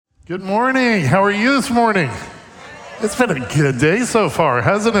Good morning. How are you this morning? It's been a good day so far,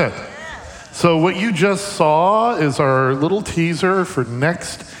 hasn't it? So what you just saw is our little teaser for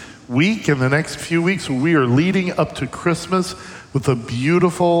next week. In the next few weeks, we are leading up to Christmas with a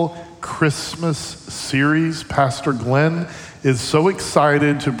beautiful Christmas series. Pastor Glenn is so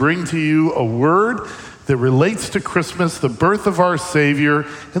excited to bring to you a word that relates to Christmas, the birth of our Savior,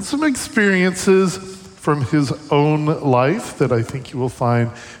 and some experiences from his own life that I think you will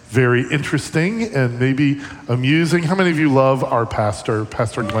find very interesting and maybe amusing. How many of you love our pastor,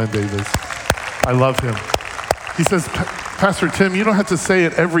 Pastor Glenn Davis? I love him. He says, Pastor Tim, you don't have to say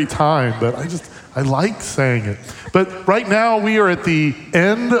it every time, but I like saying it. But right now we are at the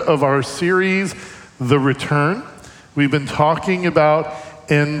end of our series, The Return. We've been talking about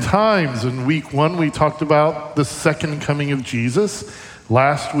end times. In week 1, we talked about the second coming of Jesus.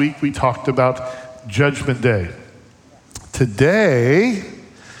 Last week, we talked about Judgment Day. Today,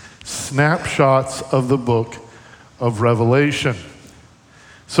 snapshots of the book of Revelation.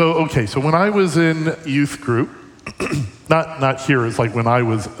 So when I was in youth group, not here, it's like when I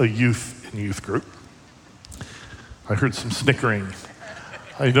was a youth in youth group, I heard some snickering.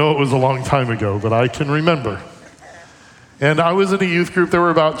 I know it was a long time ago, but I can remember. And I was in a youth group, there were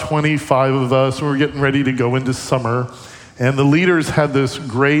about 25 of us, and we were getting ready to go into summer. And the leaders had this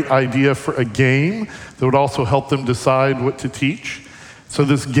great idea for a game that would also help them decide what to teach. So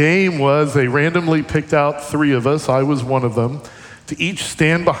this game was, they randomly picked out 3 of us, I was one of them, to each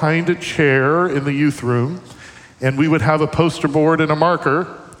stand behind a chair in the youth room, and we would have a poster board and a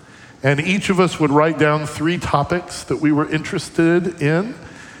marker, and each of us would write down 3 topics that we were interested in,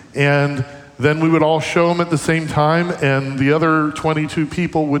 and then we would all show them at the same time, and the other 22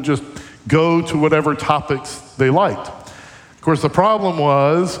 people would just go to whatever topics they liked. Of course, the problem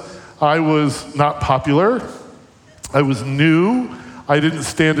was I was not popular. I was new. I didn't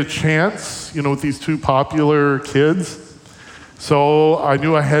stand a chance, with these 2 popular kids. So I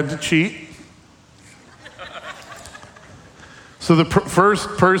knew I had to cheat. So the first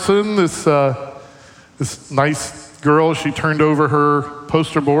person, this nice girl, she turned over her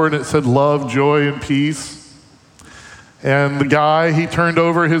poster board and it said love, joy, and peace. And the guy, he turned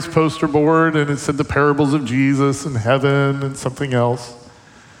over his poster board and it said the parables of Jesus and heaven and something else.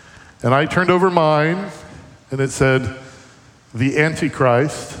 And I turned over mine and it said the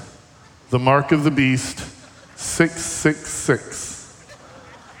Antichrist, the mark of the beast, 666.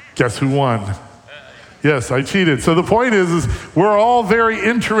 Guess who won? Yes, I cheated. So the point is we're all very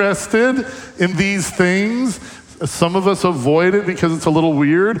interested in these things. Some of us avoid it because it's a little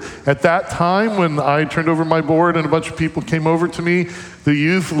weird. At that time, when I turned over my board and a bunch of people came over to me, the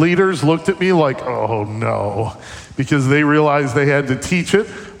youth leaders looked at me like, oh no, because they realized they had to teach it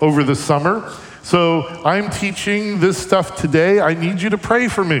over the summer. So I'm teaching this stuff today. I need you to pray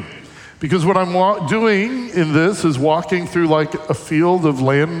for me, because what I'm doing in this is walking through like a field of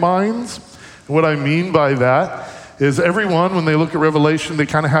landmines. And what I mean by that is everyone, when they look at Revelation, they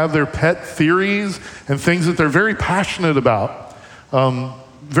kind of have their pet theories and things that they're very passionate about,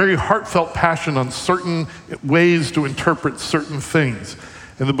 very heartfelt passion on certain ways to interpret certain things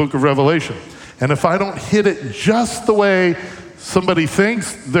in the book of Revelation. And if I don't hit it just the way somebody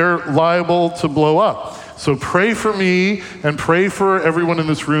thinks, they're liable to blow up. So pray for me and pray for everyone in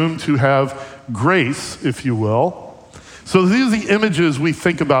this room to have grace, if you will. So these are the images we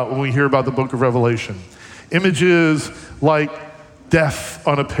think about when we hear about the book of Revelation. Images like death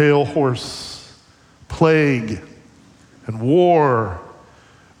on a pale horse, plague and war,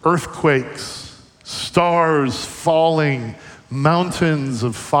 earthquakes, stars falling, mountains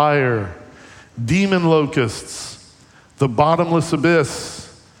of fire, demon locusts, the bottomless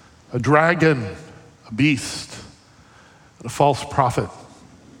abyss, a dragon, a beast, and a false prophet.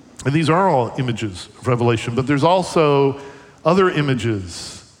 And these are all images of Revelation, but there's also other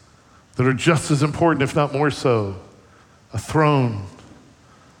images that are just as important, if not more so. A throne,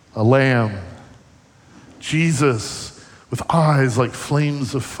 a lamb, Jesus with eyes like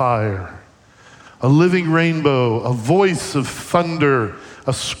flames of fire, a living rainbow, a voice of thunder,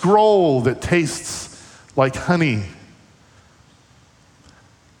 a scroll that tastes like honey,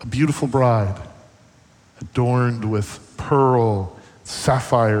 a beautiful bride adorned with pearl,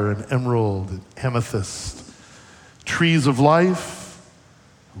 sapphire, and emerald, and amethyst, trees of life,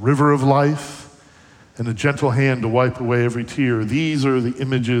 river of life, and a gentle hand to wipe away every tear. These are the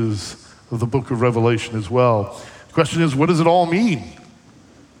images of the book of Revelation as well. The question is, what does it all mean?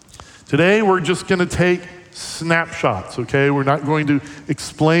 Today, we're just going to take snapshots, okay? We're not going to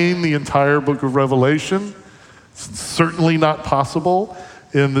explain the entire book of Revelation. It's certainly not possible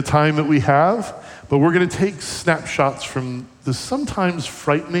in the time that we have. But we're going to take snapshots from this sometimes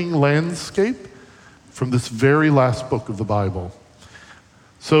frightening landscape from this very last book of the Bible.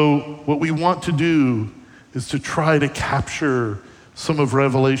 So what we want to do is to try to capture some of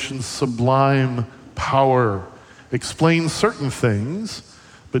Revelation's sublime power, explain certain things,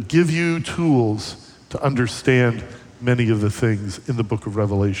 but give you tools to understand many of the things in the book of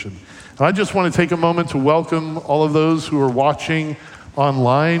Revelation. And I just want to take a moment to welcome all of those who are watching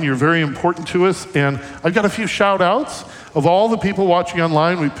online. You're very important to us. And I've got a few shout outs of all the people watching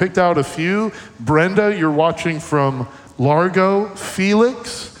online. We picked out a few. Brenda, you're watching from Largo.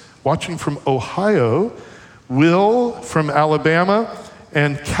 Felix, watching from Ohio. Will from Alabama.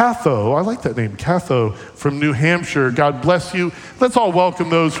 And Catho, I like that name, Catho from New Hampshire. God bless you. Let's all welcome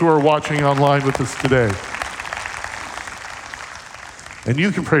those who are watching online with us today. And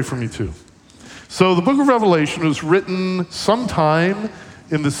you can pray for me too. So the book of Revelation was written sometime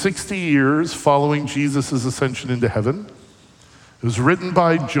in the 60 years following Jesus' ascension into heaven. It was written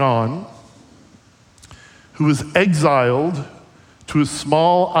by John, who was exiled to a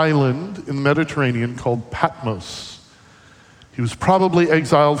small island in the Mediterranean called Patmos. He was probably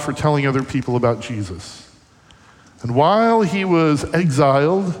exiled for telling other people about Jesus. And while he was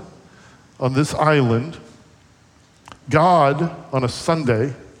exiled on this island, God, on a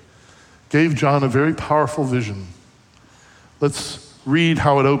Sunday, gave John a very powerful vision. Let's read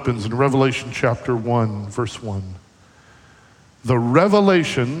how it opens in Revelation chapter 1, verse 1. The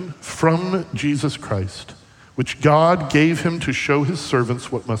revelation from Jesus Christ, which God gave him to show his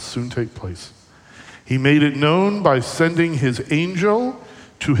servants what must soon take place. He made it known by sending his angel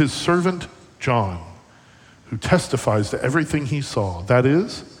to his servant John, who testifies to everything he saw. That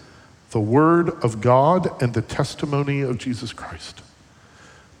is, the word of God and the testimony of Jesus Christ.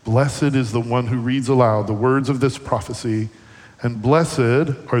 Blessed is the one who reads aloud the words of this prophecy, and blessed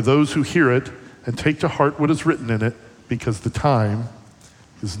are those who hear it and take to heart what is written in it, because the time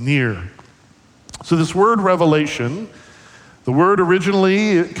is near. So this word revelation, the word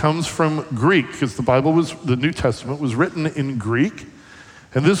originally, it comes from Greek, because the New Testament was written in Greek.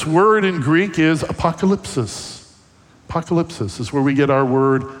 And this word in Greek is apocalypsis. Apocalypsis is where we get our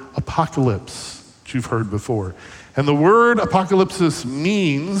word apocalypse, which you've heard before. And the word apocalypsis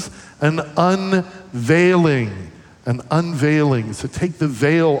means an unveiling. An unveiling is to take the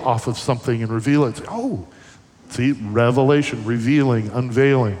veil off of something and reveal it. See, revelation, revealing,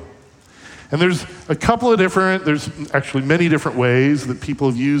 unveiling. And there's there's actually many different ways that people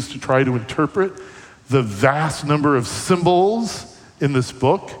have used to try to interpret the vast number of symbols in this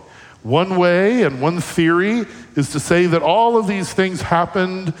book. One way and one theory is to say that all of these things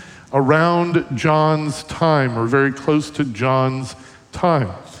happened around John's time, or very close to John's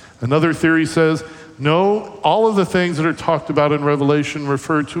time. Another theory says, no, all of the things that are talked about in Revelation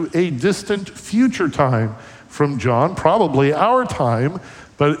refer to a distant future time from John, probably our time,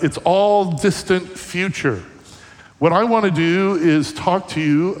 but it's all distant future. What I want to do is talk to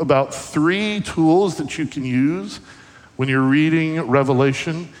you about 3 tools that you can use when you're reading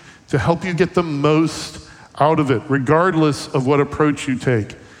Revelation to help you get the most out of it, regardless of what approach you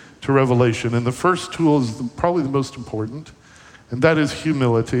take to Revelation. And the first tool is probably the most important, and that is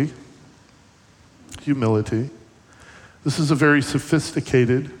humility. Humility. This is a very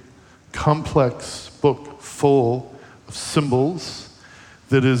sophisticated, complex book full of symbols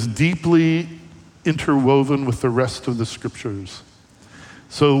that is deeply interwoven with the rest of the scriptures.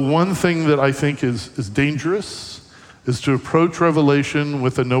 So one thing that I think is dangerous is to approach Revelation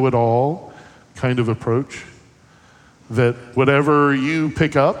with a know-it-all kind of approach, that whatever you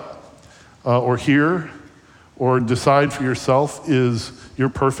pick up or hear or decide for yourself is you're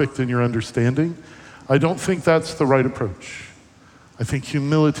perfect in your understanding. I don't think that's the right approach. I think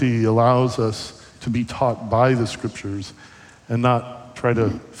humility allows us to be taught by the scriptures and not try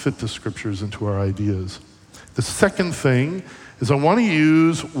to fit the scriptures into our ideas. The second thing is I want to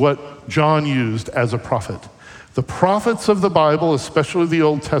use what John used as a prophet. The prophets of the Bible, especially the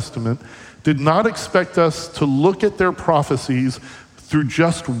Old Testament, did not expect us to look at their prophecies through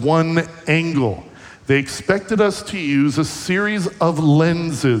just one angle. They expected us to use a series of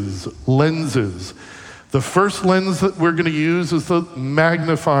lenses. The first lens that we're going to use is the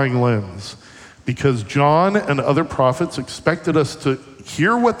magnifying lens, because John and other prophets expected us to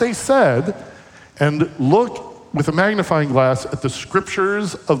hear what they said and look with a magnifying glass at the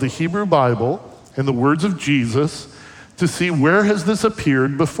scriptures of the Hebrew Bible and the words of Jesus to see where has this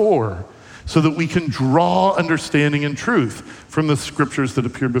appeared before, so that we can draw understanding and truth from the scriptures that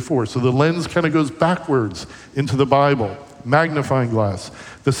appeared before. So the lens kind of goes backwards into the Bible, magnifying glass.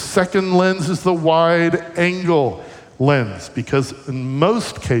 The second lens is the wide angle lens, because in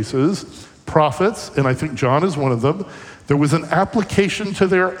most cases, prophets, and I think John is one of them, there was an application to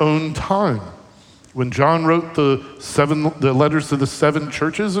their own time. When John wrote the letters to the 7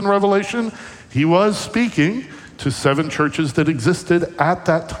 churches in Revelation, he was speaking to 7 churches that existed at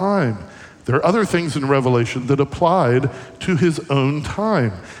that time. There are other things in Revelation that applied to his own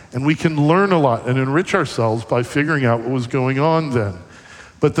time. And we can learn a lot and enrich ourselves by figuring out what was going on then.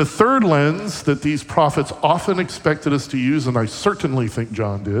 But the third lens that these prophets often expected us to use, and I certainly think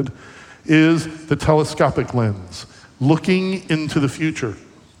John did, is the telescopic lens, looking into the future,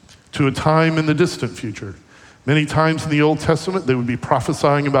 to a time in the distant future. Many times in the Old Testament, they would be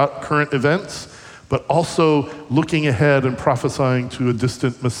prophesying about current events, but also looking ahead and prophesying to a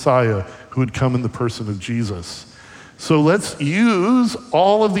distant Messiah who would come in the person of Jesus. So let's use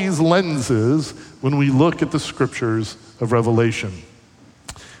all of these lenses when we look at the scriptures of Revelation.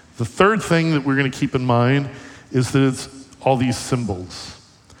 The third thing that we're going to keep in mind is that it's all these symbols.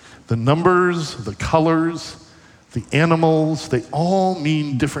 The numbers, the colors, the animals, they all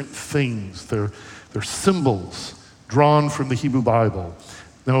mean different things. They're symbols drawn from the Hebrew Bible.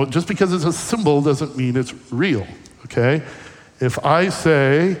 Now, just because it's a symbol doesn't mean it's real, okay? If I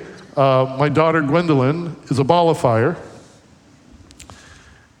say, my daughter Gwendolyn is a ball of fire,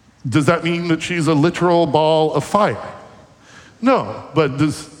 does that mean that she's a literal ball of fire? No, but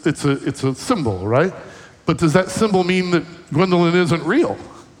it's a symbol, right? But does that symbol mean that Gwendolyn isn't real?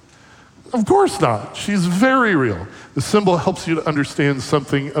 Of course not. She's very real. The symbol helps you to understand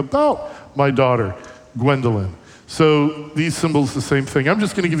something about my daughter, Gwendolyn. So these symbols, the same thing. I'm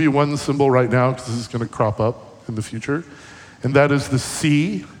just going to give you one symbol right now because this is going to crop up in the future. And that is the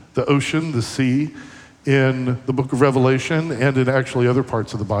sea, the ocean, the sea, in the book of Revelation and in actually other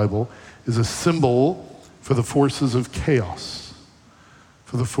parts of the Bible, is a symbol for the forces of chaos.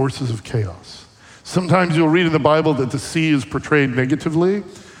 For the forces of chaos. Sometimes you'll read in the Bible that the sea is portrayed negatively,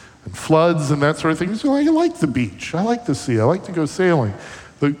 and floods and that sort of thing. So I like the beach. I like the sea. I like to go sailing.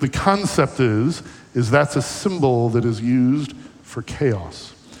 The concept is that's a symbol that is used for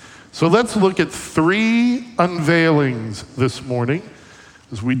chaos. So let's look at 3 unveilings this morning,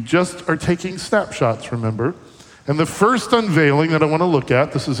 as we just are taking snapshots, remember. And the first unveiling that I want to look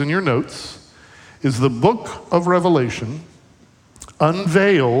at, this is in your notes, is the book of Revelation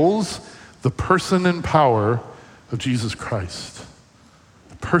unveils the person and power of Jesus Christ.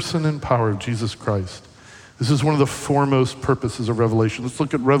 The person and power of Jesus Christ. This is one of the foremost purposes of Revelation. Let's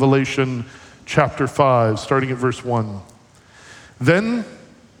look at Revelation chapter 5, starting at verse 1. Then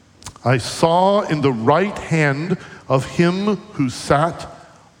I saw in the right hand of him who sat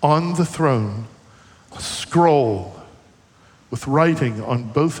on the throne a scroll with writing on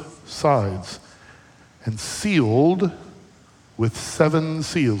both sides and sealed with 7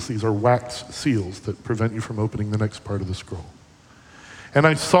 seals. These are wax seals that prevent you from opening the next part of the scroll. And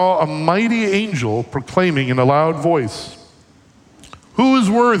I saw a mighty angel proclaiming in a loud voice, "Who is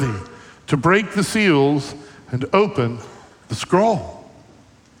worthy to break the seals and open the scroll?"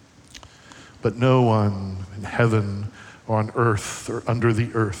 But no one in heaven or on earth or under the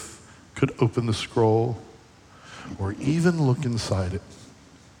earth could open the scroll or even look inside it.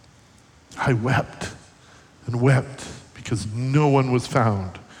 I wept and wept because no one was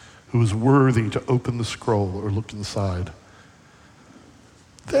found who was worthy to open the scroll or look inside.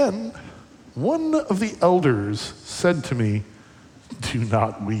 Then one of the elders said to me, "Do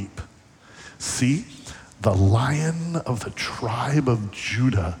not weep. See, the Lion of the tribe of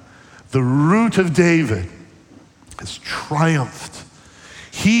Judah, the Root of David, has triumphed.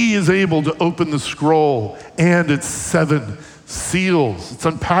 He is able to open the scroll and its 7 seals." Let's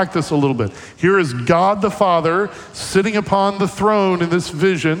unpack this a little bit. Here is God the Father sitting upon the throne in this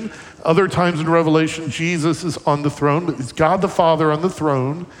vision. Other times in Revelation, Jesus is on the throne, but it's God the Father on the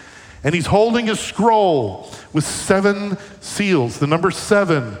throne, and he's holding a scroll with 7 seals. The number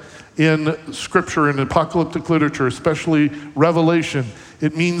 7 in scripture and apocalyptic literature, especially Revelation,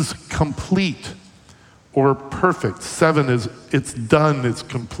 it means complete or perfect. 7 is it's done, it's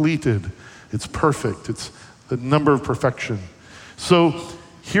completed, it's perfect, it's the number of perfection. So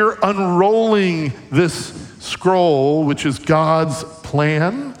here unrolling this scroll, which is God's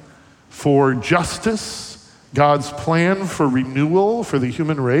plan for justice, God's plan for renewal for the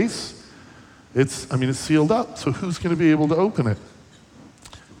human race, it's sealed up. So who's going to be able to open it?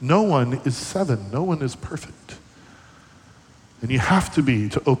 No one is 7. No one is perfect. And you have to be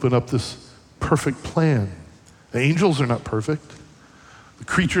to open up this perfect plan. The angels are not perfect. The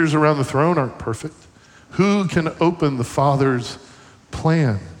creatures around the throne aren't perfect. Who can open the Father's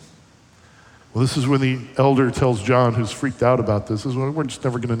plan? Well, this is when the elder tells John, who's freaked out about this, is when we're just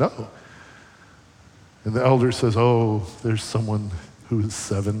never going to know. And the elder says, "Oh, there's someone who is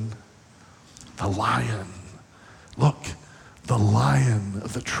 7. the lion. Look, the lion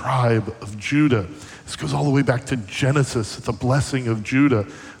of the tribe of Judah. This goes all the way back to Genesis, the blessing of Judah,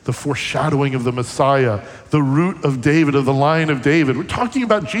 the foreshadowing of the Messiah, the root of David, of the line of David. We're talking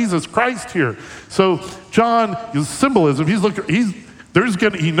about Jesus Christ here. So John, his symbolism, he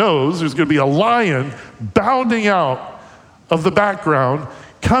knows there's going to be a lion bounding out of the background,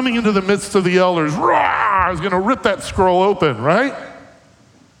 coming into the midst of the elders. Roar! He's going to rip that scroll open, right?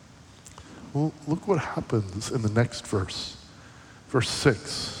 Well, look what happens in the next verse. Verse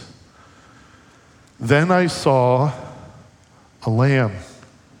 6. Then I saw a lamb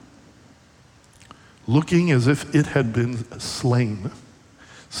looking as if it had been slain,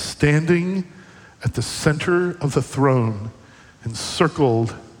 standing at the center of the throne,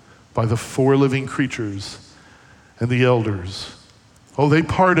 encircled by the 4 living creatures and the elders. Oh, they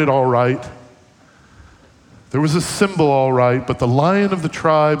parted all right. There was a symbol all right, but the Lion of the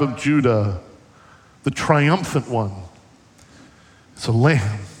tribe of Judah, the triumphant one, is a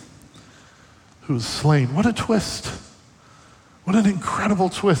lamb who was slain. What a twist. What an incredible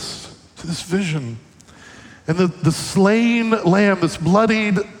twist to this vision. And the slain lamb, this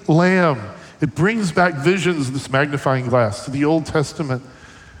bloodied lamb, it brings back visions, this magnifying glass, to the Old Testament.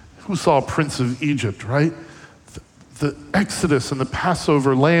 Who saw Prince of Egypt, right? The Exodus and the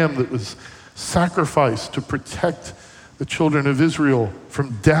Passover lamb that was sacrificed to protect the children of Israel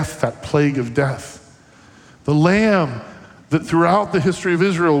from death, that plague of death. The lamb that throughout the history of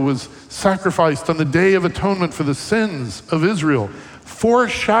Israel was sacrificed on the Day of Atonement for the sins of Israel,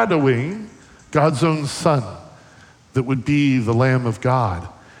 foreshadowing God's own Son that would be the Lamb of God.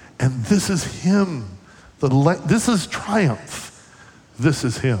 And this is him. This is triumph. This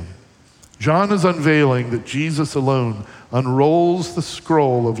is him. John is unveiling that Jesus alone unrolls the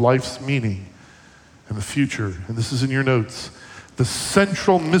scroll of life's meaning and the future. And this is in your notes. The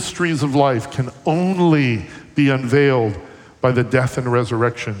central mysteries of life can only be unveiled by the death and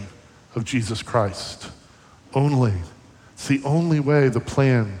resurrection of Jesus Christ. Only. It's the only way the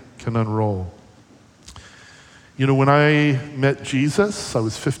plan can unroll. You know, when I met Jesus, I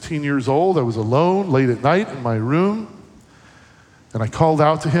was 15 years old. I was alone late at night in my room. And I called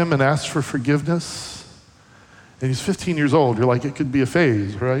out to him and asked for forgiveness. And he's 15 years old. You're like, it could be a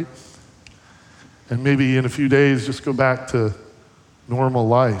phase, right? And maybe in a few days, just go back to normal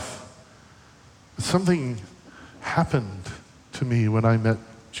life. But something happened to me when I met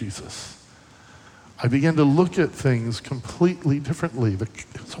Jesus. I began to look at things completely differently.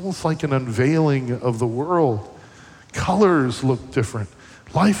 It's almost like an unveiling of the world. Colors look different.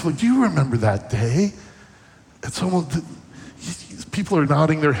 Life look, do you remember that day? It's almost, people are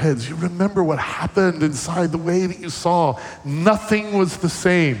nodding their heads. You remember what happened inside, the way that you saw. Nothing was the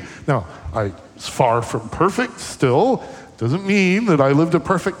same. Now, I was far from perfect still. Doesn't mean that I lived a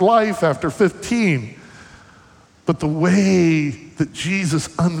perfect life after 15. But the way that Jesus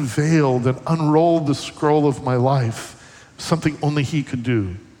unveiled and unrolled the scroll of my life, something only he could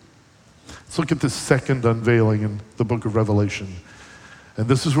do. Let's look at this second unveiling in the book of Revelation. And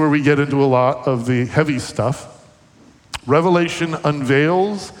this is where we get into a lot of the heavy stuff. Revelation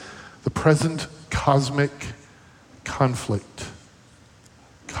unveils the present cosmic conflict.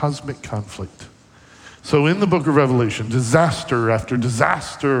 Cosmic conflict. So in the book of Revelation, disaster after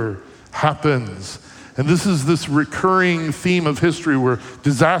disaster happens. And this is this recurring theme of history where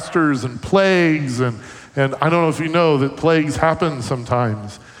disasters and plagues, and I don't know if you know that plagues happen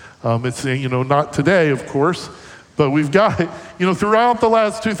sometimes. It's, not today, of course, but we've got, throughout the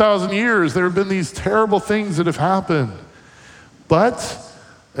last 2,000 years, there have been these terrible things that have happened. But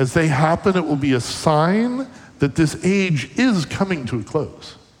as they happen, it will be a sign that this age is coming to a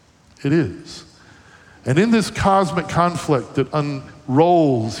close. It is. And in this cosmic conflict that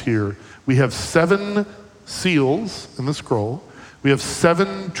unrolls here, we have 7 seals in the scroll. We have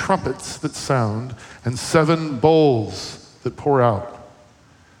 7 trumpets that sound and 7 bowls that pour out.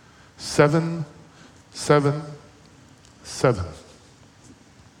 7, 7, 7.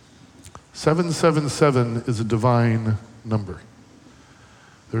 777 is a divine number.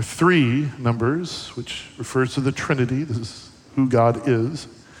 There are 3 numbers, which refers to the Trinity. This is who God is.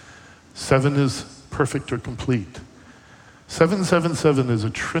 7 is perfect or complete. 777 is a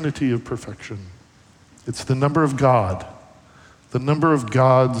trinity of perfection. It's the number of God, the number of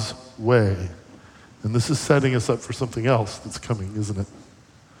God's way. And this is setting us up for something else that's coming, isn't it?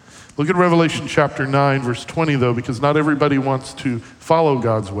 Look at Revelation chapter 9, verse 20, though, because not everybody wants to follow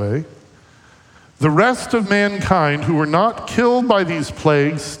God's way. The rest of mankind who were not killed by these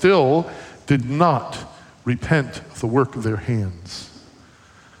plagues still did not repent of the work of their hands.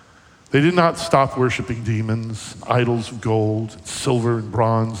 They did not stop worshiping demons, idols of gold, silver and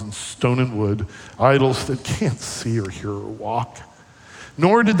bronze, and stone and wood, idols that can't see or hear or walk.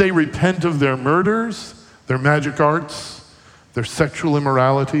 Nor did they repent of their murders, their magic arts, their sexual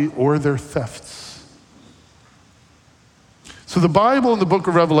immorality, or their thefts. So the Bible in the book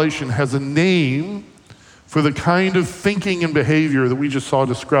of Revelation has a name for the kind of thinking and behavior that we just saw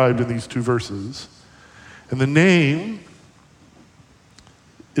described in these two verses. And the name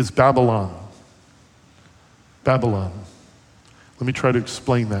is Babylon. Babylon. Let me try to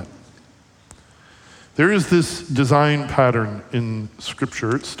explain that. There is this design pattern in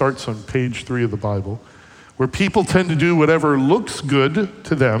Scripture. It starts on page 3 of the Bible, where people tend to do whatever looks good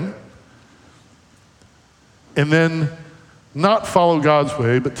to them and then not follow God's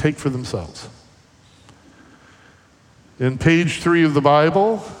way, but take for themselves. In page 3 of the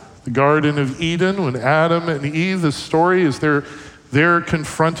Bible, the Garden of Eden, when Adam and Eve, the story is they're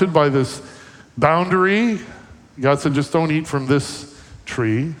confronted by this boundary. God said, just don't eat from this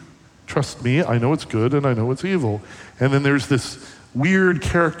tree. Trust me, I know it's good and I know it's evil. And then there's this weird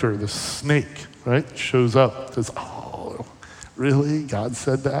character, the snake, right? Shows up, says, oh, really? God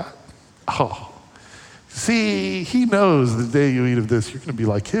said that? Oh. See, he knows the day you eat of this, you're going to be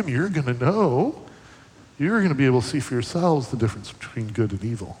like him. You're going to know. You're going to be able to see for yourselves the difference between good and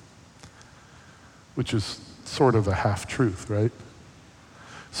evil, which is sort of a half-truth, right?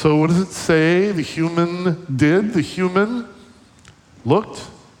 So what does it say the human did? The human looked.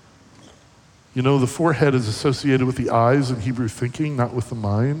 You know, the forehead is associated with the eyes in Hebrew thinking, not with the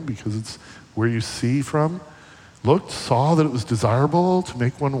mind, because it's where you see from. Looked, saw that it was desirable to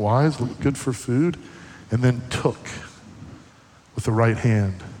make one wise, looked good for food, and then took with the right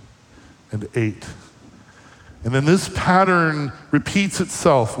hand and ate. And then this pattern repeats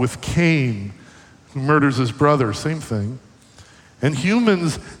itself with Cain, who murders his brother, same thing. And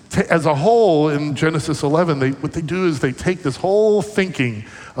humans, as a whole, in Genesis 11, what they do is they take this whole thinking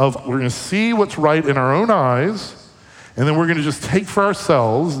of we're going to see what's right in our own eyes, and then we're going to just take for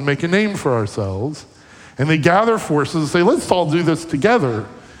ourselves and make a name for ourselves. And they gather forces and say, let's all do this together,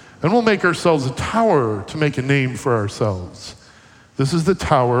 and we'll make ourselves a tower to make a name for ourselves. This is the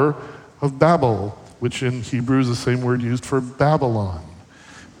Tower of Babel, which in Hebrew is the same word used for Babylon.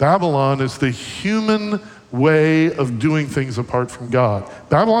 Babylon is the human way of doing things apart from God.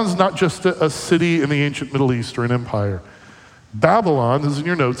 Babylon is not just a city in the ancient Middle East or an empire. Babylon, as in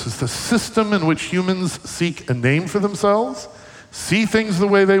your notes, is the system in which humans seek a name for themselves, see things the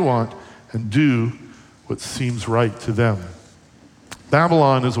way they want, and do what seems right to them.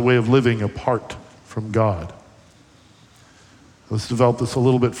 Babylon is a way of living apart from God. Let's develop this a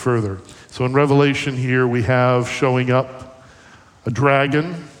little bit further. So in Revelation here, we have showing up a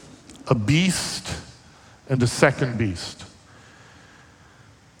dragon, a beast, and a second beast.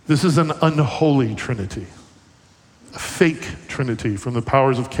 This is an unholy trinity, a fake trinity from the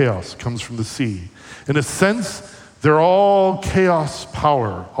powers of chaos, comes from the sea. In a sense, they're all chaos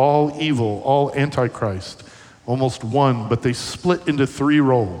power, all evil, all antichrist, almost one, but they split into 3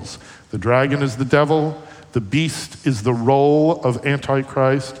 roles. The dragon is the devil, the beast is the role of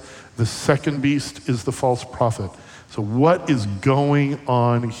antichrist, the second beast is the false prophet. So what is going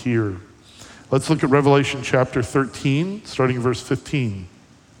on here? Let's look at Revelation chapter 13, starting in verse 15.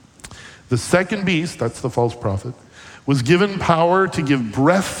 The second beast, that's the false prophet, was given power to give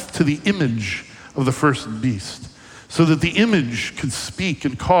breath to the image of the first beast, so that the image could speak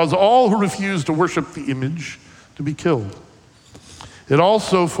and cause all who refused to worship the image to be killed. It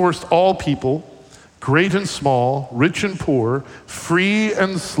also forced all people, great and small, rich and poor, free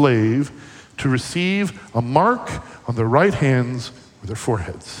and slave, to receive a mark on their right hands or their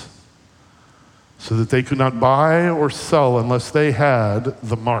foreheads, so that they could not buy or sell unless they had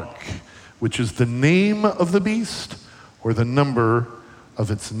the mark, which is the name of the beast or the number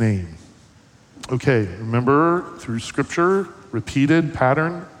of its name. Okay, remember through Scripture, repeated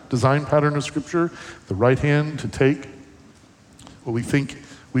pattern, design pattern of Scripture, the right hand to take what we think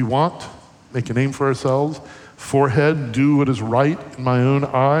we want, make a name for ourselves. Forehead, do what is right in my own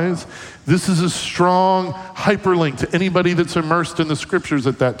eyes. This is a strong hyperlink to anybody that's immersed in the Scriptures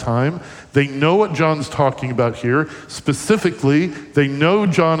at that time. They know what John's talking about here. Specifically, they know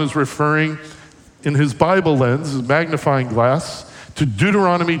John is referring in his Bible lens, his magnifying glass, to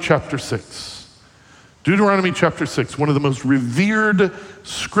Deuteronomy chapter 6. Deuteronomy chapter 6, one of the most revered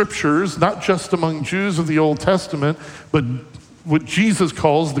scriptures, not just among Jews of the Old Testament, but what Jesus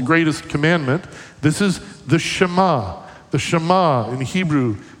calls the greatest commandment. This is the Shema. The Shema in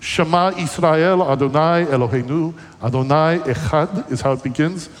Hebrew, Shema Israel Adonai Eloheinu, Adonai Echad is how it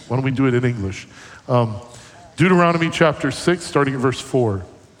begins. Why don't we do it in English? Deuteronomy chapter 6, starting at verse 4.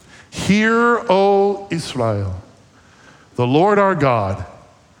 Hear, O Israel, the Lord our God,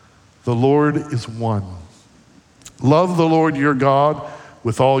 the Lord is one. Love the Lord your God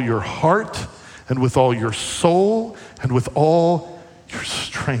with all your heart and with all your soul and with all your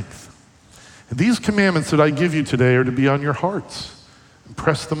strength. And these commandments that I give you today are to be on your hearts.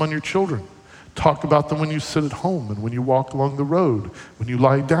 Impress them on your children. Talk about them when you sit at home and when you walk along the road, when you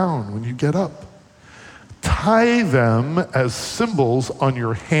lie down, when you get up. Tie them as symbols on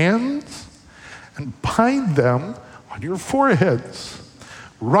your hands and bind them on your foreheads.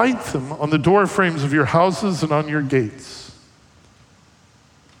 Write them on the door frames of your houses and on your gates.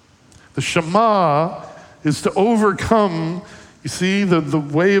 The Shema is to overcome, you see, the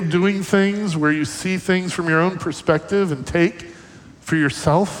way of doing things where you see things from your own perspective and take for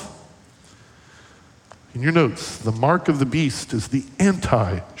yourself. In your notes, the mark of the beast is the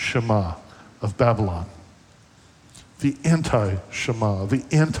anti-Shema of Babylon. The anti-Shema, the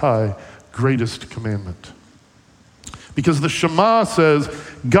anti-greatest commandment. Because the Shema says,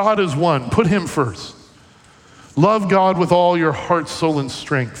 God is one, put him first. Love God with all your heart, soul, and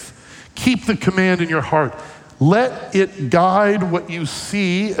strength. Keep the command in your heart. Let it guide what you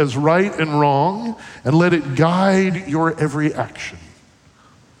see as right and wrong, and let it guide your every action.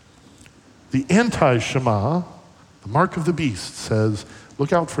 The anti-Shema, the mark of the beast, says,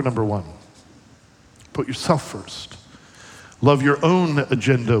 look out for number one. Put yourself first. Love your own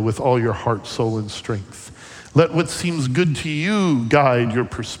agenda with all your heart, soul, and strength. Let what seems good to you guide your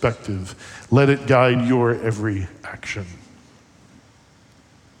perspective. Let it guide your every action.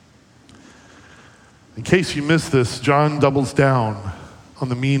 In case you missed this, John doubles down on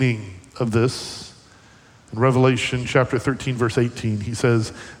the meaning of this. In Revelation chapter 13, verse 18, he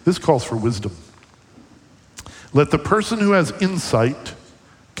says, this calls for wisdom. Let the person who has insight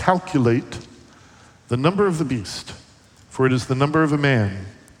calculate the number of the beast, for it is the number of a man.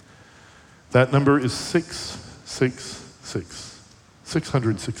 That number is 666.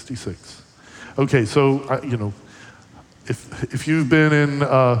 Okay, so, if you've been in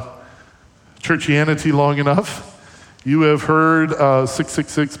churchianity long enough, you have heard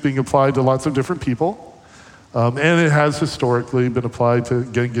 666 being applied to lots of different people. And it has historically been applied to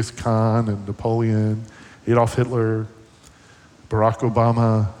Genghis Khan and Napoleon, Adolf Hitler, Barack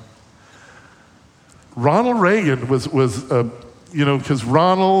Obama. Ronald Reagan was because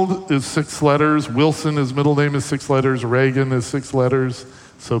Ronald is 6 letters, Wilson, his middle name is 6 letters, Reagan is 6 letters.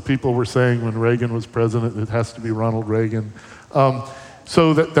 So people were saying when Reagan was president, it has to be Ronald Reagan.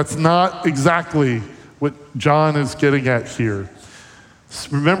 So that's not exactly what John is getting at here.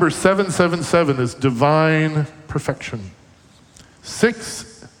 Remember, 777 is divine perfection.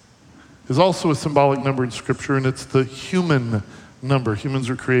 6 is also a symbolic number in Scripture, and it's the human number. Humans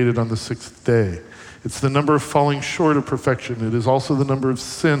were created on the 6th day. It's the number of falling short of perfection. It is also the number of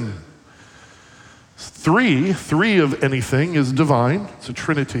sin. 3 of anything is divine. It's a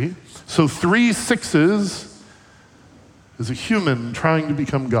trinity. So 3 sixes is a human trying to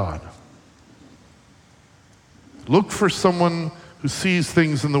become God. Look for someone who sees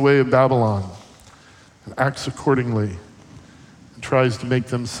things in the way of Babylon and acts accordingly and tries to make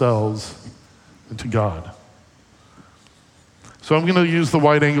themselves into God. So I'm going to use the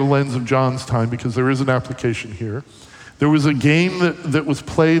wide-angle lens of John's time because there is an application here. There was a game that was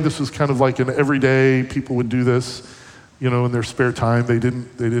played. This was kind of like an everyday, people would do this, in their spare time. They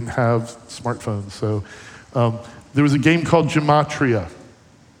didn't have smartphones. So there was a game called Gematria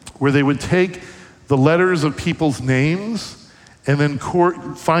where they would take the letters of people's names and then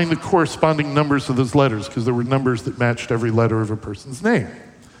find the corresponding numbers of those letters, because there were numbers that matched every letter of a person's name.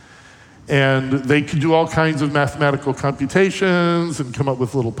 And they could do all kinds of mathematical computations and come up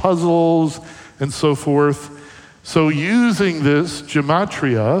with little puzzles and so forth. So using this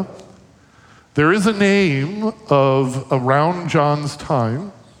gematria, there is a name of around John's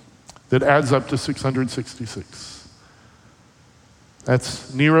time that adds up to 666.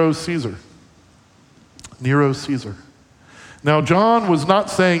 That's Nero Caesar. Nero Caesar. Now, John was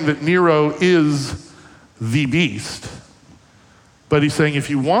not saying that Nero is the beast, but he's saying if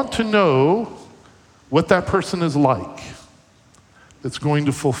you want to know what that person is like that's going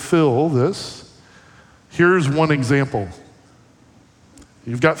to fulfill this, here's one example.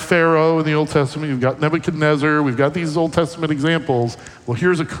 You've got Pharaoh in the Old Testament, you've got Nebuchadnezzar, we've got these Old Testament examples. Well,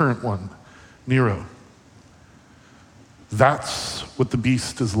 here's a current one, Nero. That's what the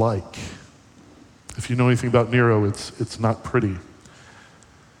beast is like. If you know anything about Nero, it's not pretty.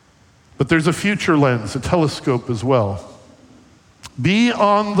 But there's a future lens, a telescope as well. Be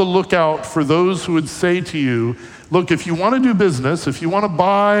on the lookout for those who would say to you, look, if you want to do business, if you want to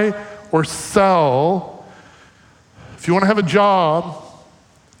buy or sell, if you want to have a job,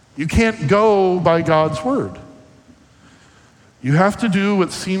 You can't go by God's word. You have to do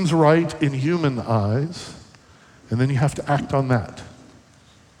what seems right in human eyes, and then you have to act on that.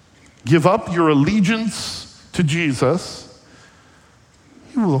 Give up your allegiance to Jesus.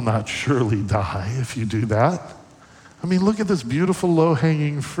 You will not surely die if you do that. I mean, look at this beautiful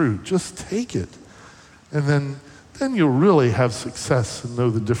low-hanging fruit. Just take it. And then you'll really have success and know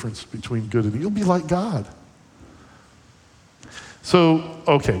the difference between good and evil. You'll be like God. So,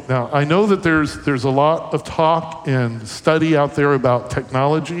 okay, now I know that there's a lot of talk and study out there about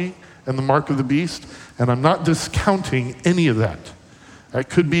technology and the mark of the beast, and I'm not discounting any of that. That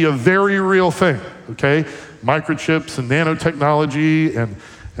could be a very real thing, okay? Microchips and nanotechnology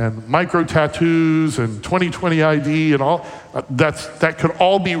and micro tattoos and 2020 ID and all, that could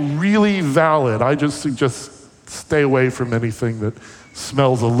all be really valid. I just suggest stay away from anything that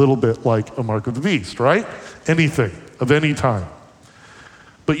smells a little bit like a mark of the beast, right? Anything of any time.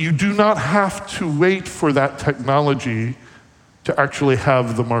 But you do not have to wait for that technology to actually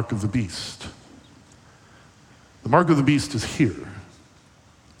have the mark of the beast. The mark of the beast is here.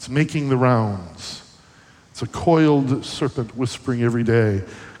 It's making the rounds. It's a coiled serpent whispering every day,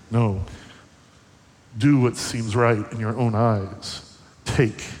 no, do what seems right in your own eyes.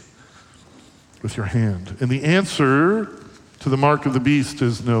 Take with your hand. And the answer to the mark of the beast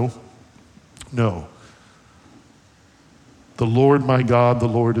is no, no. The Lord my God, the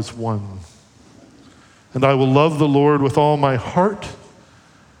Lord is one. And I will love the Lord with all my heart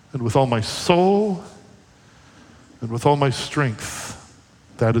and with all my soul and with all my strength.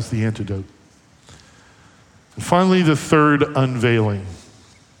 That is the antidote. And finally, the third unveiling.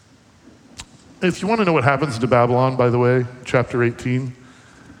 If you want to know what happens to Babylon, by the way, chapter 18,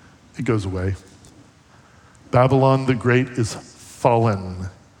 it goes away. Babylon the Great is fallen,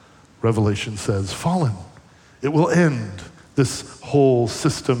 Revelation says. Fallen. It will end. This whole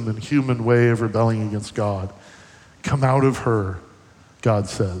system and human way of rebelling against God. Come out of her, God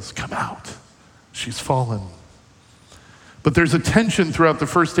says. Come out. She's fallen. But there's a tension throughout the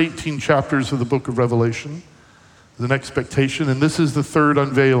first 18 chapters of the book of Revelation. There's an expectation, and this is the third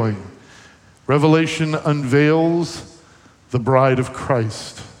unveiling. Revelation unveils the bride of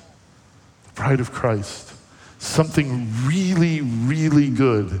Christ. The bride of Christ. Something really, really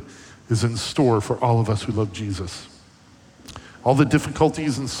good is in store for all of us who love Jesus. All the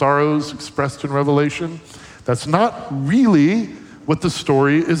difficulties and sorrows expressed in Revelation, that's not really what the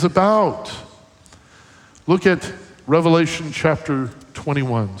story is about. Look at Revelation chapter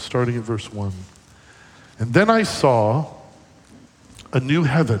 21, starting at verse 1. And then I saw a new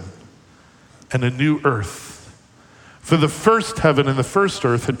heaven and a new earth. For the first heaven and the first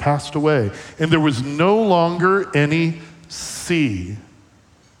earth had passed away, and there was no longer any sea.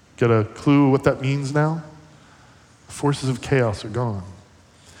 Get a clue what that means now? Forces of chaos are gone.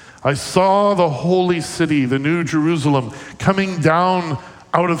 I saw the holy city, the new Jerusalem, coming down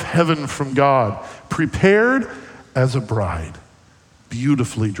out of heaven from God, prepared as a bride,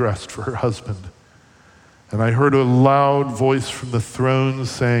 beautifully dressed for her husband. And I heard a loud voice from the throne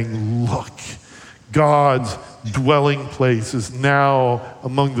saying, look, God's dwelling place is now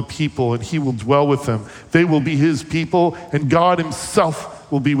among the people, and he will dwell with them. They will be his people, and God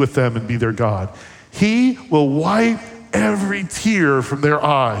himself will be with them and be their God. He will wipe every tear from their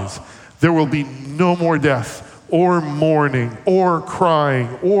eyes. There will be no more death or mourning or crying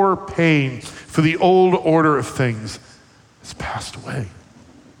or pain, for the old order of things has passed away.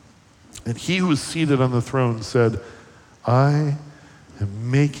 And he who was seated on the throne said, I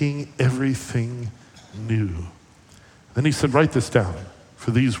am making everything new. Then he said, write this down,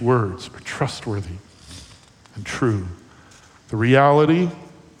 for these words are trustworthy and true. The reality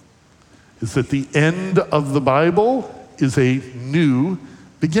is that the end of the Bible is a new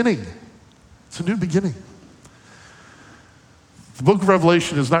beginning. It's a new beginning. The book of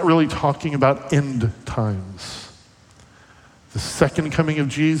Revelation is not really talking about end times. The second coming of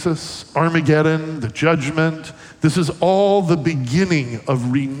Jesus, Armageddon, the judgment, this is all the beginning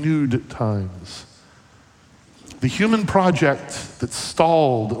of renewed times. The human project that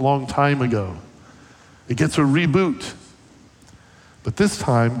stalled a long time ago, it gets a reboot. But this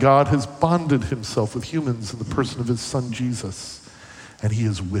time, God has bonded himself with humans in the person of his son, Jesus. And he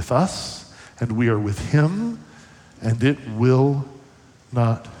is with us, and we are with him, and it will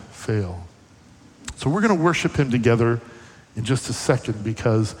not fail. So we're going to worship him together in just a second,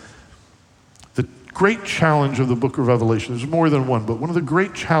 because the great challenge of the book of Revelation, there's more than one, but one of the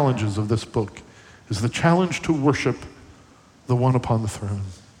great challenges of this book is the challenge to worship the one upon the throne.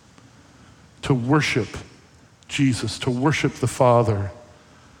 To worship Jesus, to worship the Father.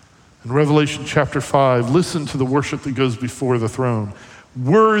 In Revelation chapter 5, listen to the worship that goes before the throne.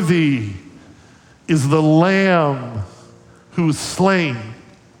 Worthy is the Lamb who was slain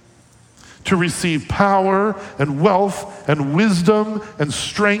to receive power and wealth and wisdom and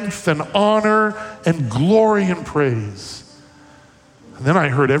strength and honor and glory and praise. And then I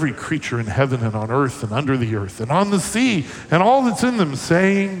heard every creature in heaven and on earth and under the earth and on the sea and all that's in them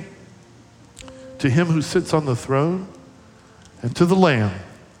saying, to him who sits on the throne and to the Lamb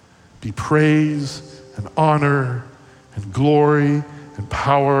be praise and honor and glory and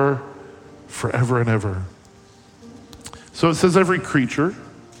power forever and ever. So it says every creature.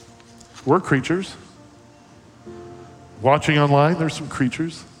 We're creatures. Watching online, there's some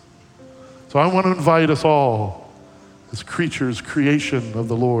creatures. So I want to invite us all as creatures, creation of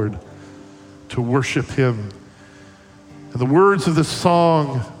the Lord, to worship him. And the words of this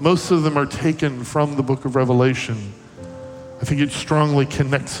song, most of them are taken from the book of Revelation. I think it strongly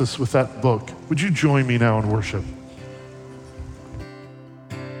connects us with that book. Would you join me now in worship?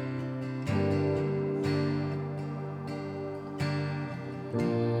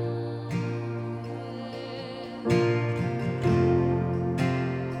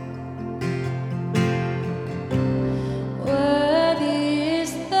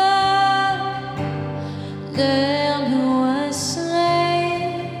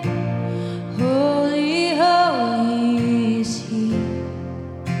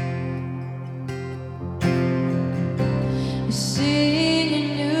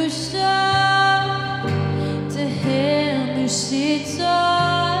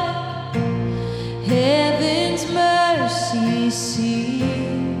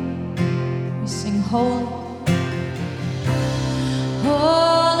 Lord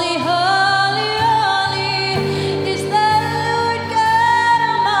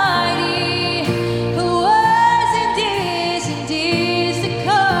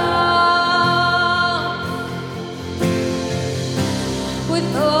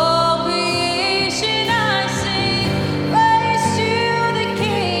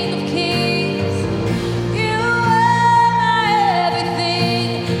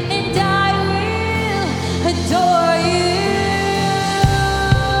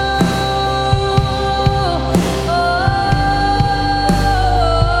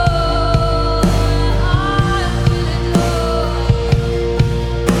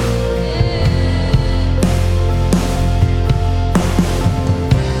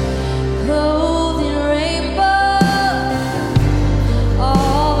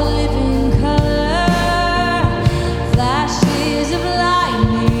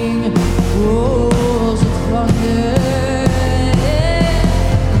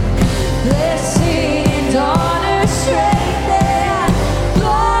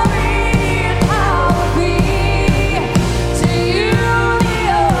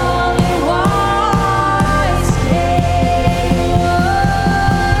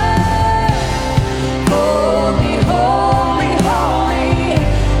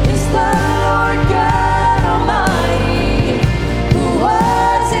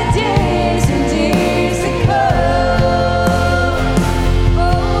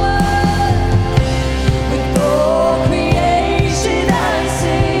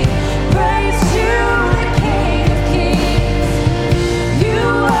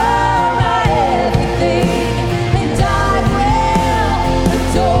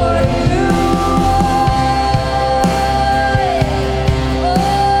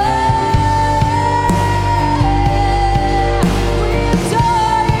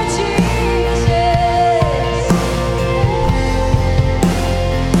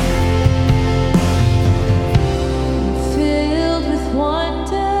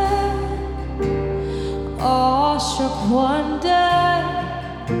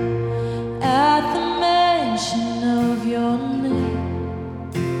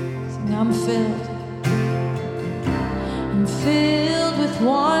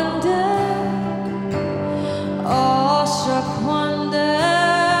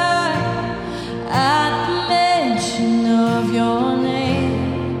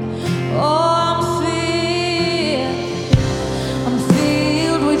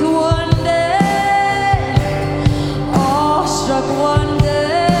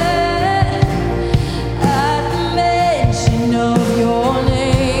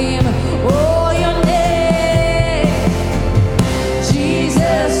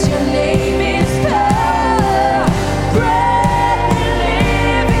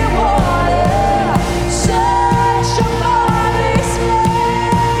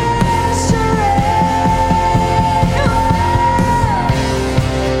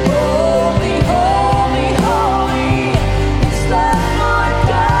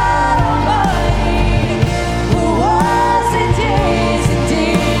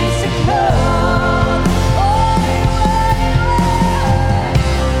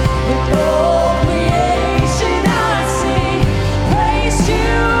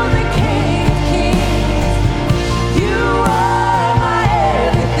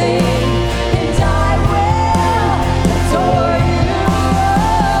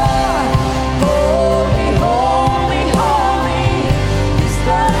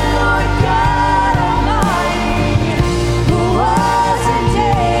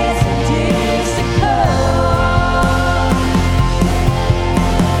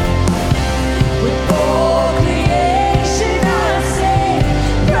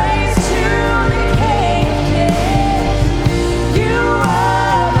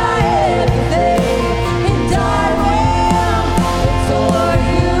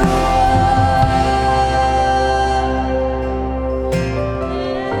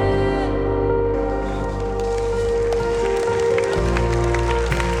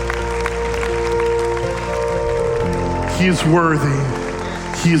He is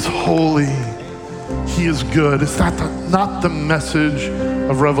worthy. He is holy. He is good. Is that not the message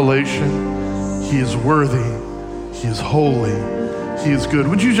of Revelation? He is worthy. He is holy. He is good.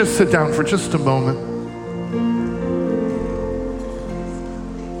 Would you just sit down for just a moment?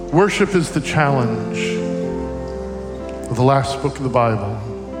 Worship is the challenge of the last book of the Bible.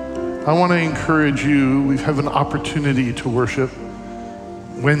 I want to encourage you. We have an opportunity to worship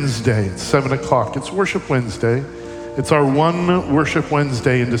Wednesday at 7 o'clock. It's Worship Wednesday. It's our one Worship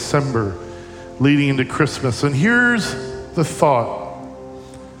Wednesday in December, leading into Christmas. And here's the thought.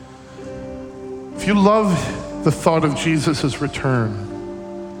 If you love the thought of Jesus' return,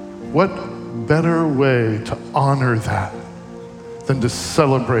 what better way to honor that than to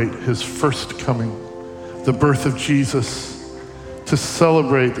celebrate his first coming, the birth of Jesus, to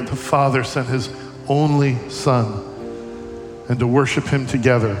celebrate that the Father sent his only Son, and to worship him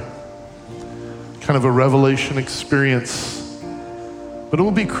together. Kind of a revelation experience. But it will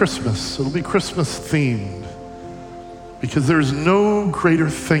be Christmas. It'll be Christmas themed, because there's no greater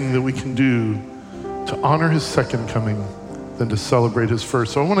thing that we can do to honor his second coming than to celebrate his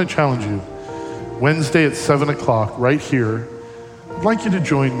first. So I want to challenge you. Wednesday at 7 o'clock, right here, I'd like you to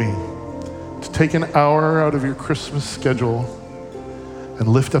join me to take an hour out of your Christmas schedule and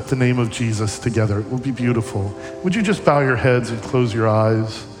lift up the name of Jesus together. It will be beautiful. Would you just bow your heads and close your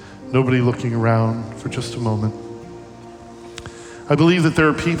eyes? Nobody looking around for just a moment. I believe that there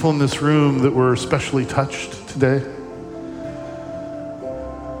are people in this room that were especially touched today.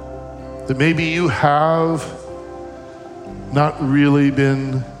 That maybe you have not really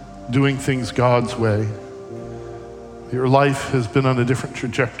been doing things God's way. Your life has been on a different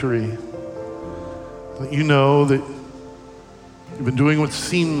trajectory. That you know that you've been doing what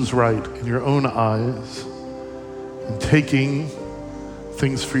seems right in your own eyes and taking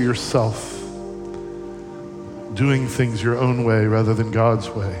things for yourself, doing things your own way rather than God's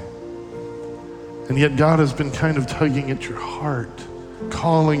way. And yet God has been kind of tugging at your heart,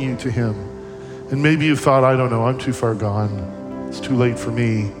 calling you to him. And maybe you thought, I don't know, I'm too far gone. It's too late for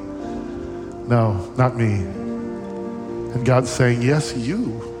me. No, not me. And God's saying, yes,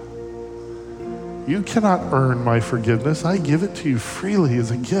 you. You cannot earn my forgiveness. I give it to you freely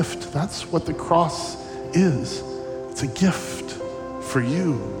as a gift. That's what the cross is. It's a gift for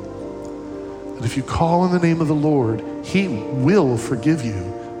you. That if you call in the name of the Lord, he will forgive you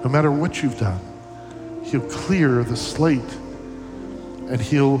no matter what you've done. He'll clear the slate and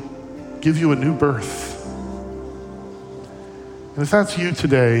he'll give you a new birth. And if that's you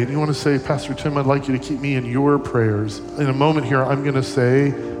today and you want to say, Pastor Tim, I'd like you to keep me in your prayers. In a moment here, I'm going to say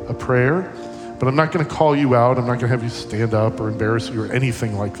a prayer, but I'm not going to call you out. I'm not going to have you stand up or embarrass you or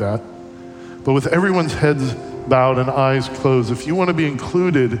anything like that. But with everyone's heads bowed and eyes closed, if you want to be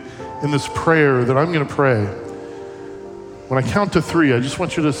included in this prayer that I'm going to pray, when I count to 3, I just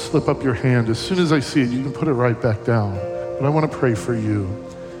want you to slip up your hand. As soon as I see it, you can put it right back down. But I want to pray for you.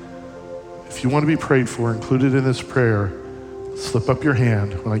 If you want to be prayed for, included in this prayer, slip up your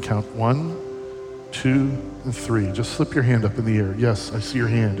hand when I count 1, 2, and 3. Just slip your hand up in the air. Yes, I see your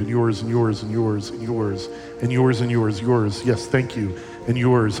hand, and yours, and yours, and yours, and yours, and yours, and yours, yours. Yes, thank you. And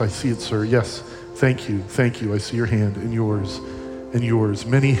yours, I see it, sir. Yes, thank you, I see your hand, and yours, and yours.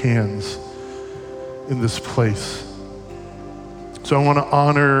 Many hands in this place. So I want to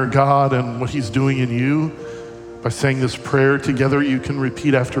honor God and what he's doing in you by saying this prayer together. You can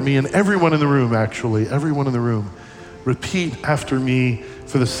repeat after me, and everyone in the room, actually, everyone in the room, repeat after me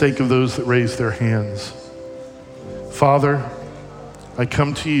for the sake of those that raise their hands. Father, I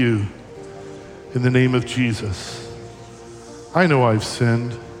come to you in the name of Jesus. I know I've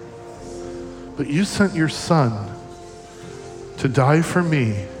sinned, but you sent your Son to die for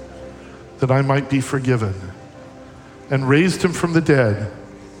me that I might be forgiven, and raised him from the dead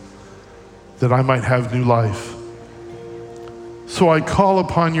that I might have new life. So I call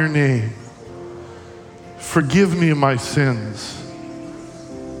upon your name. Forgive me of my sins.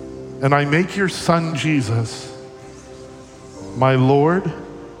 And I make your Son, Jesus, my Lord,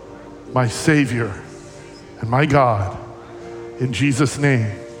 my Savior, and my God. In Jesus'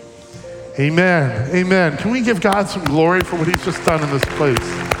 name, amen, amen. Can we give God some glory for what he's just done in this place?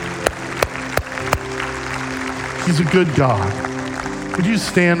 He's a good God. Would you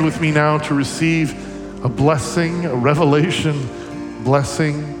stand with me now to receive a blessing, a revelation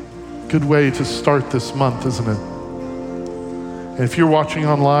blessing? Good way to start this month, isn't it? And if you're watching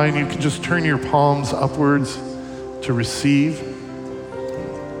online, you can just turn your palms upwards to receive.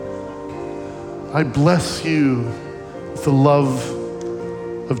 I bless you with the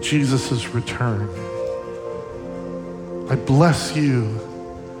love of Jesus' return. I bless you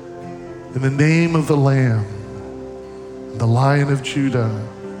in the name of the Lamb the Lion of Judah,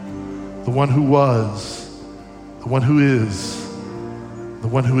 the one who was, the one who is, the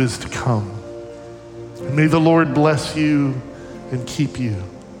one who is to come. And may the Lord bless you and keep you.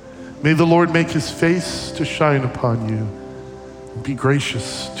 May the Lord make his face to shine upon you and be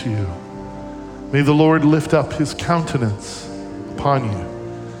gracious to you. May the Lord lift up his countenance upon you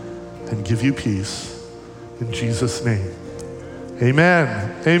and give you peace. In Jesus' name,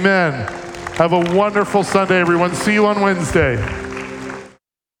 amen. Amen. Have a wonderful Sunday, everyone. See you on Wednesday.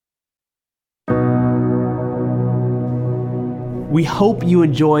 We hope you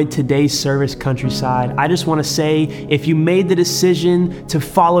enjoyed today's service, Countryside. I just want to say, if you made the decision to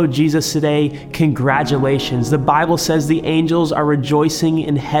follow Jesus today, congratulations. The Bible says the angels are rejoicing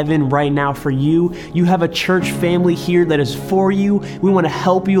in heaven right now for you. You have a church family here that is for you. We want to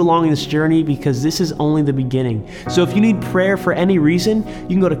help you along this journey because this is only the beginning. So if you need prayer for any reason, you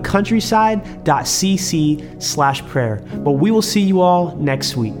can go to countryside.cc/prayer. But we will see you all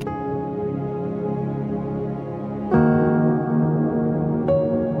next week.